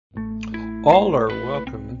All are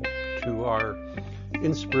welcome to our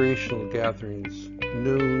inspirational gatherings,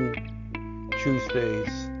 noon, Tuesdays,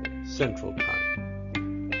 Central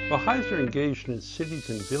Time. Baha'is are engaged in cities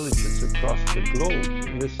and villages across the globe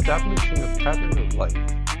in establishing a pattern of life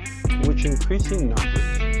in which increasing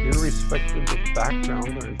numbers, irrespective of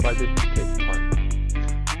background, are invited to take part.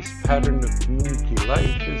 This pattern of community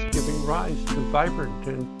life is giving rise to vibrant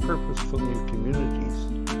and purposeful new communities,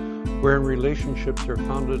 wherein relationships are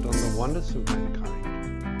founded on the oneness of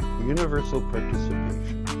mankind, universal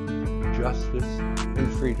participation, justice,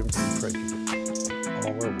 and freedom from prejudice.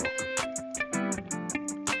 All are welcome.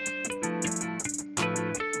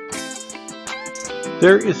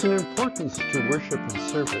 There is an importance to worship and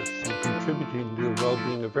service in contributing to the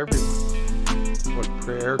well-being of everyone. What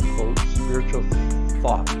prayer, quote, spiritual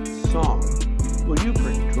thought, song will you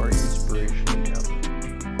bring to our inspirational gathering?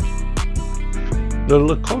 The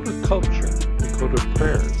Lakota culture, Lakota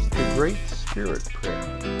prayers, the Great Spirit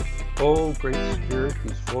prayer. O Great Spirit,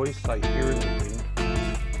 whose voice I hear in the wind,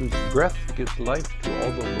 whose breath gives life to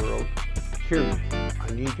all the world, hear me, I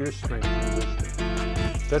need your strength and wisdom.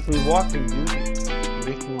 Let me walk in beauty,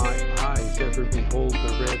 make my eyes ever behold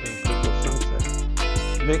the red and purple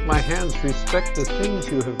sunset. Make my hands respect the things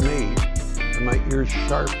you have made, and my ears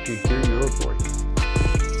sharp to hear your voice.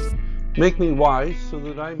 Make me wise so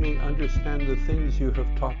that I may understand the things you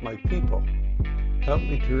have taught my people. Help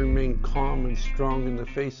me to remain calm and strong in the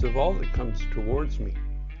face of all that comes towards me.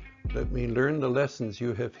 Let me learn the lessons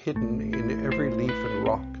you have hidden in every leaf and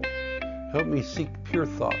rock. Help me seek pure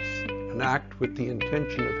thoughts and act with the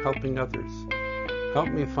intention of helping others. Help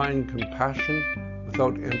me find compassion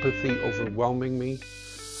without empathy overwhelming me.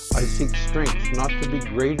 I seek strength not to be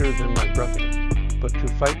greater than my brother, but to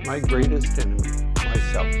fight my greatest enemy,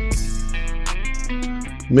 myself.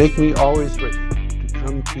 Make me always ready to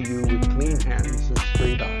come to you with clean hands and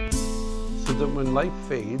straight eyes, so that when life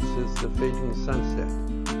fades as the fading sunset,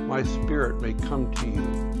 my spirit may come to you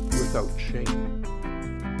without shame.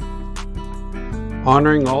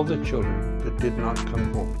 Honoring all the children that did not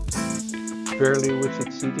come home. Verily with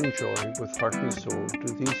exceeding joy, with heart and soul,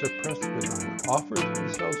 do these oppressed with thine offer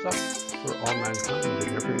themselves up for all mankind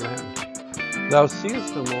in every land. Thou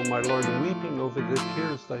seest them, O my Lord, weeping over the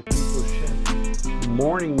tears thy people shed,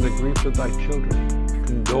 mourning the grief of thy children,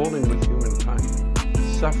 condoling with humankind,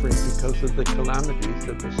 suffering because of the calamities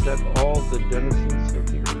that beset all the denizens of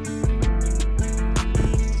the earth.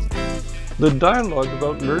 The dialogue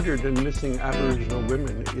about murdered and missing Aboriginal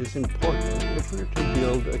women is important if we're to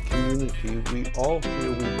build a community we all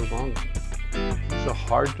feel we belong in. It's a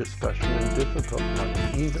hard discussion and difficult one,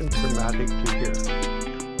 even traumatic to hear.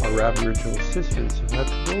 Our Aboriginal sisters have had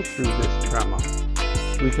to go through this trauma.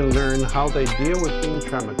 We can learn how they deal with being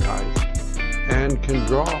traumatized and can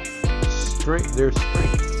draw their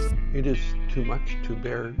strength. It is too much to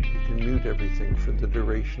bear. You can mute everything for the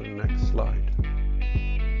duration. Next slide.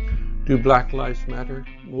 Do Black Lives Matter?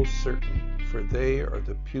 Most certainly, for they are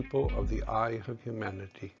the pupil of the eye of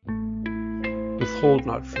humanity. Withhold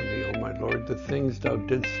not from me, O my Lord, the things thou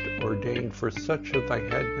didst ordain for such of thy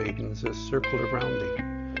handmaidens as circled around thee,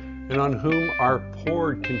 and on whom are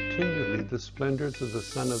poured continually the splendors of the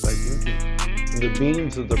sun of thy beauty, and the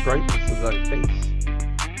beams of the brightness of thy face.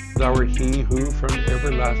 Thou art he who from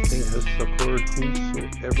everlasting has succored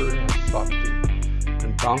whosoever has sought thee,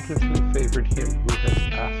 and bountifully favored him who has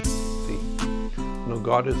asked thee. No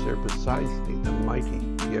God is there besides thee, the mighty,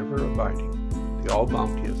 the ever-abiding, the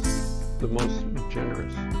all-bounteous, the most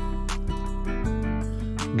generous.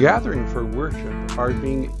 Gathering for worship are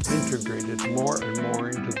being integrated more and more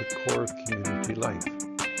into the core of community life.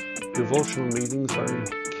 Devotional meetings are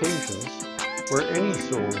occasions where any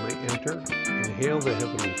soul may enter, inhale the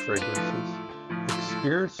heavenly fragrances,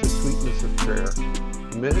 experience the sweetness of prayer,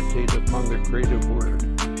 meditate upon the creative word,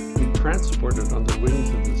 be transported on the wings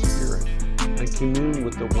of the Spirit, and commune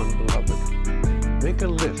with the one beloved. Make a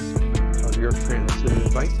list of your friends and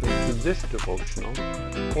invite them to this devotional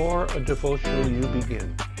or a devotional you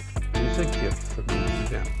begin. It is a gift from you to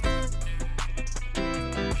them.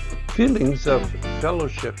 Feelings of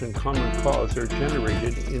fellowship and common cause are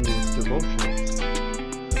generated in these devotionals,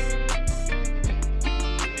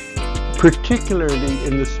 particularly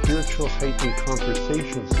in the spiritual heightened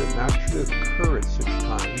conversations that naturally occur at such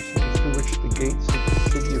times, through which the gates of the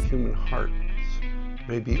city of human hearts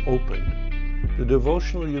may be opened. The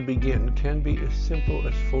devotional you begin can be as simple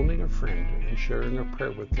as phoning a friend and sharing a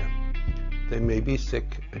prayer with them. They may be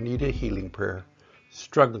sick and need a healing prayer,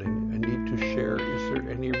 struggling and need to share is there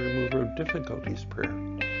any remover of difficulties prayer.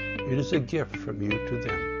 It is a gift from you to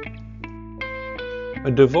them.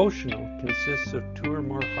 A devotional consists of two or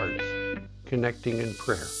more hearts connecting in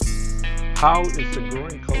prayer. How is the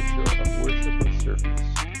growing culture of worship and service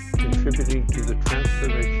contributing to the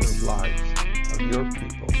transformation of lives of your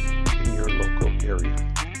people in your local area?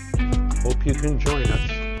 Hope you can join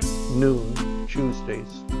us noon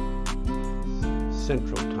Tuesdays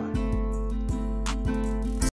Central Time.